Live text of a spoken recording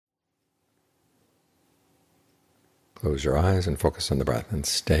Close your eyes and focus on the breath, and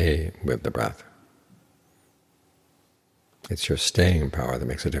stay with the breath. It's your staying power that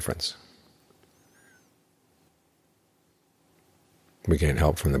makes a difference. We gain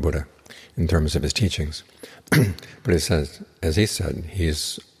help from the Buddha in terms of his teachings. But he says, as he said,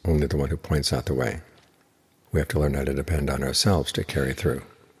 he's only the one who points out the way. We have to learn how to depend on ourselves to carry through.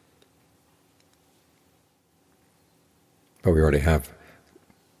 But we already have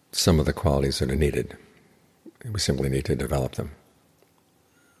some of the qualities that are needed. We simply need to develop them.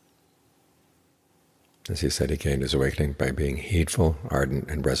 As he said, he gained his awakening by being heedful, ardent,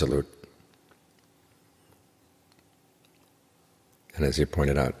 and resolute. And as he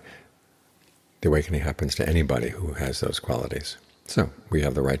pointed out, the awakening happens to anybody who has those qualities. So we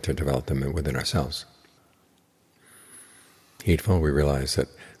have the right to develop them within ourselves. Heedful, we realize that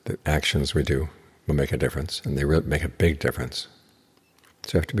the actions we do will make a difference, and they really make a big difference.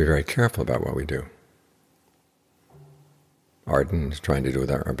 So we have to be very careful about what we do. Ardent is trying to do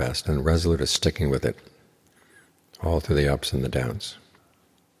our best, and resolute is sticking with it, all through the ups and the downs.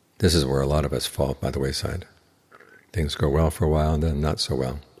 This is where a lot of us fall by the wayside. Things go well for a while, and then not so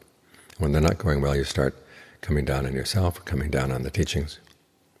well. When they're not going well, you start coming down on yourself, coming down on the teachings.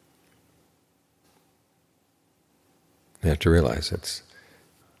 You have to realize it's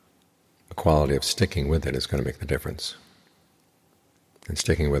the quality of sticking with it is going to make the difference. And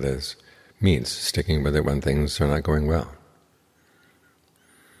sticking with it means sticking with it when things are not going well.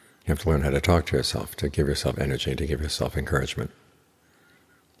 You have to learn how to talk to yourself, to give yourself energy, to give yourself encouragement.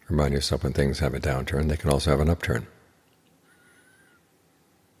 Remind yourself when things have a downturn, they can also have an upturn.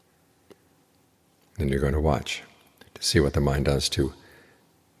 Then you're going to watch to see what the mind does to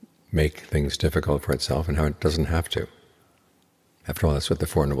make things difficult for itself and how it doesn't have to. After all, that's what the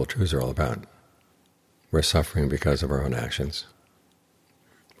Four Noble Truths are all about. We're suffering because of our own actions,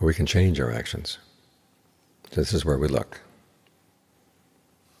 but we can change our actions. This is where we look.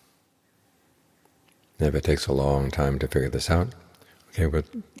 And if it takes a long time to figure this out, okay, we'll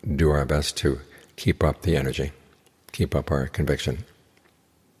do our best to keep up the energy, keep up our conviction.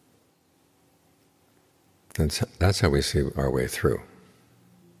 That's how we see our way through.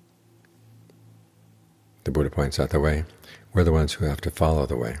 The Buddha points out the way. We're the ones who have to follow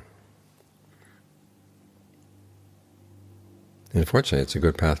the way. And fortunately, it's a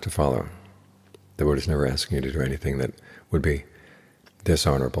good path to follow. The Buddha is never asking you to do anything that would be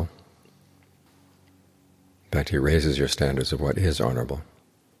dishonorable. In fact, he raises your standards of what is honorable.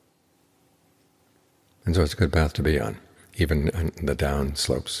 And so it's a good path to be on, even on the down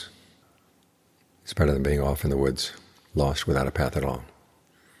slopes. It's better than being off in the woods, lost without a path at all.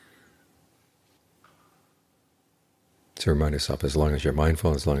 So remind yourself, as long as you're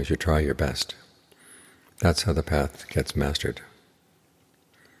mindful, as long as you try your best, that's how the path gets mastered.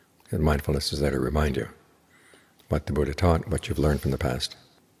 And mindfulness is there to remind you what the Buddha taught, what you've learned from the past,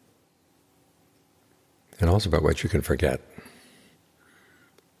 and also about what you can forget.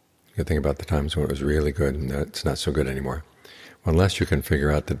 You can think about the times when it was really good and that it's not so good anymore. Well, unless you can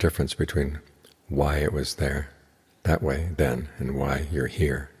figure out the difference between why it was there that way then and why you're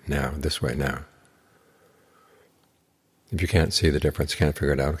here now, this way now. If you can't see the difference, can't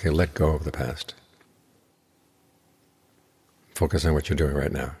figure it out, okay, let go of the past. Focus on what you're doing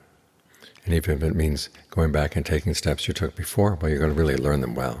right now. And even if it means going back and taking steps you took before, well, you're going to really learn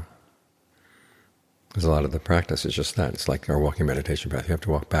them well. Because a lot of the practice is just that. It's like our walking meditation path. You have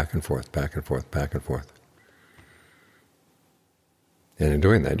to walk back and forth, back and forth, back and forth. And in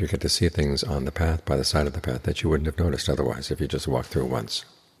doing that, you get to see things on the path, by the side of the path, that you wouldn't have noticed otherwise if you just walked through once.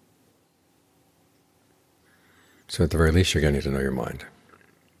 So at the very least, you're getting to know your mind.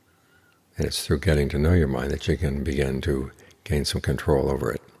 And it's through getting to know your mind that you can begin to gain some control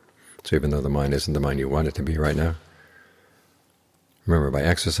over it. So even though the mind isn't the mind you want it to be right now, remember, by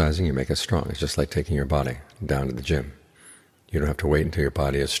exercising you make it strong. It's just like taking your body down to the gym. You don't have to wait until your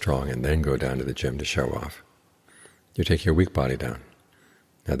body is strong and then go down to the gym to show off. You take your weak body down.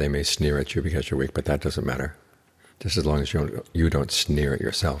 Now they may sneer at you because you're weak, but that doesn't matter, just as long as you don't sneer at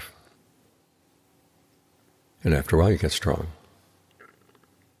yourself. And after a while you get strong.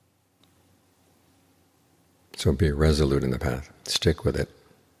 So be resolute in the path. Stick with it.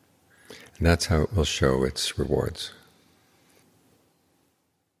 And that's how it will show its rewards.